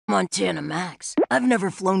Montana Max. I've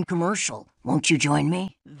never flown commercial. Won't you join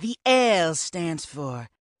me? The L stands for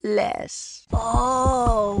less.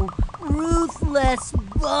 Oh, Ruthless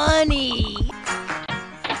Bunny.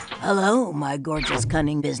 Hello, my gorgeous,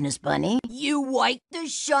 cunning business bunny. You like the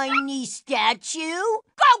shiny statue?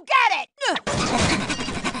 Go get it!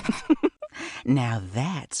 Now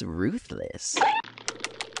that's ruthless.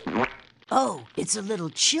 Oh, it's a little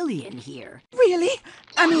chilly in here. Really?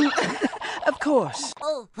 I mean, of course.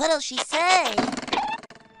 Oh, what'll she say?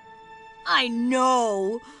 I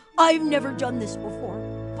know. I've never done this before.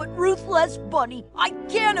 But Ruthless Bunny, I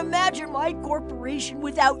can't imagine my corporation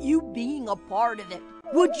without you being a part of it.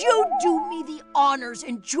 Would you do me the honors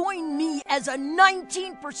and join me as a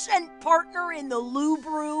 19% partner in the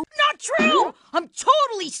Lubrew? Not true! I'm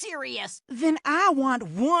totally serious! Then I want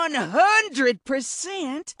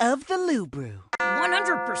 100% of the Lubrew.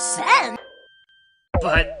 100%?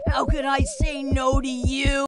 But how could I say no to you?